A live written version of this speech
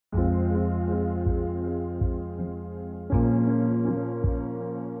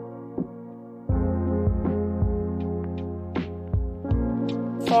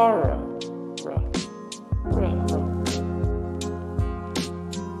Para,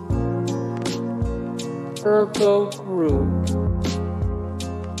 Ergo Group,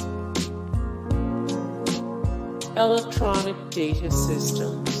 Electronic Data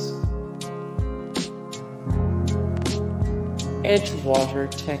Systems, Edgewater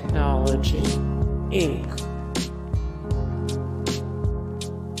Technology, Inc.,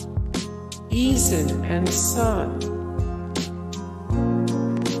 Eason and Son,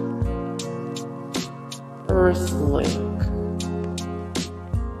 Earthlink,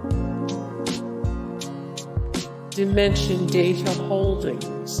 Dimension Data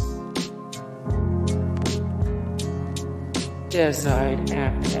Holdings, Design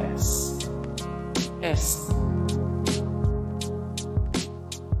Apps,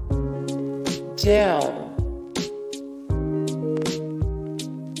 Dell,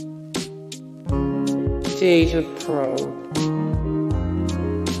 Data Pro,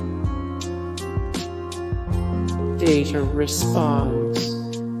 Data Response,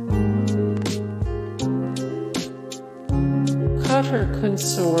 Cutter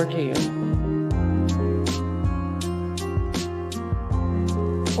Consortium,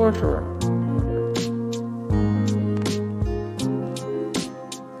 Porter,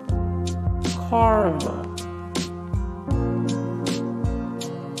 Karma,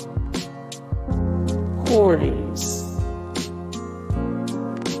 Cordy's,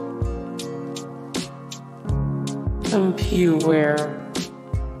 Compuware,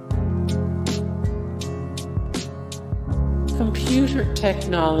 Computer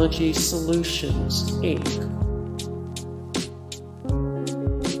Technology Solutions, Inc.,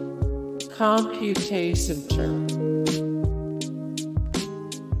 Computacenter,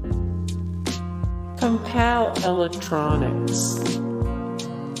 Compal Electronics,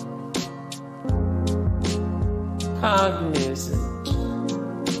 Cognizant,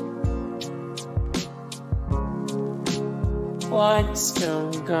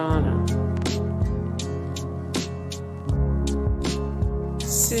 Clydestone Ghana,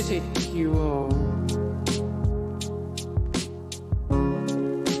 CiticQO,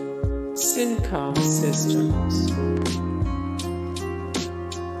 Syncom Systems,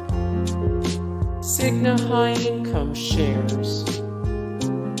 Cigna High Income Shares,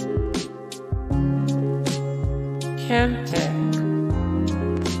 Chemtech,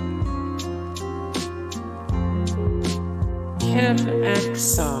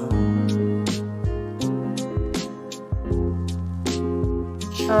 ChemAxon,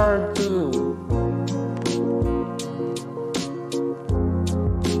 Charboon,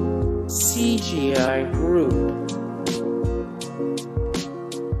 CGI Group,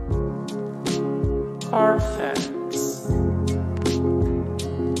 Carfax,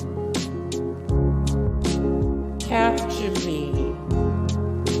 Capgemini,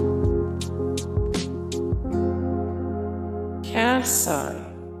 Kasai,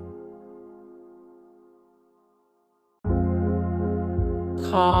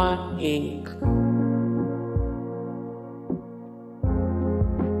 Con Inc.,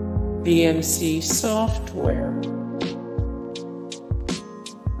 BMC Software,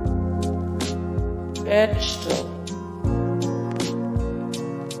 Bechtel,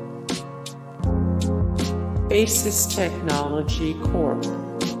 Basis Technology Corp.,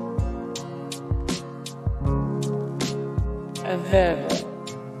 Aveva,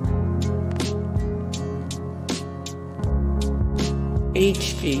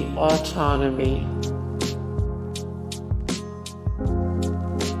 HP Autonomy,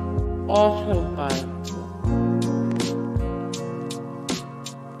 Autobyte,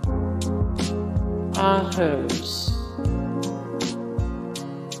 Autos,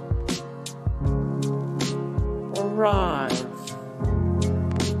 Arrive,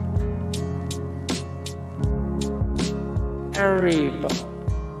 Ariba,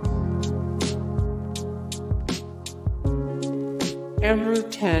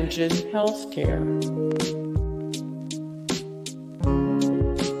 Emrutangent Healthcare,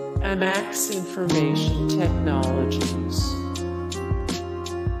 Amax Information Technologies,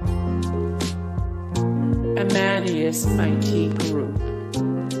 Amadeus IT Group,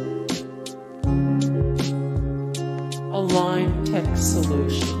 Align Tech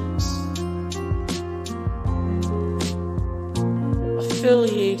Solutions,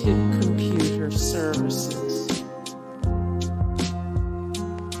 Affiliated Computer Services,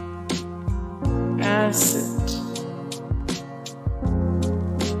 Asset,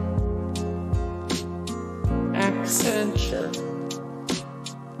 Accenture,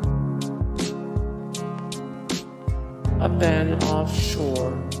 Aban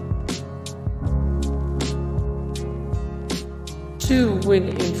Offshore, To Win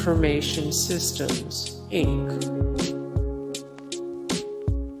Information Systems, Inc.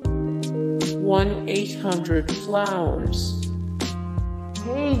 1-800-Flowers.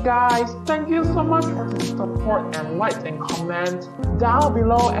 Hey guys, thank you so much for the support and likes and comments down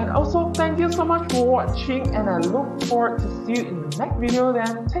below, and also thank you so much for watching, and I look forward to see you in the next video.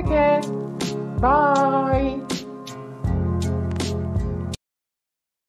 Then take care, bye.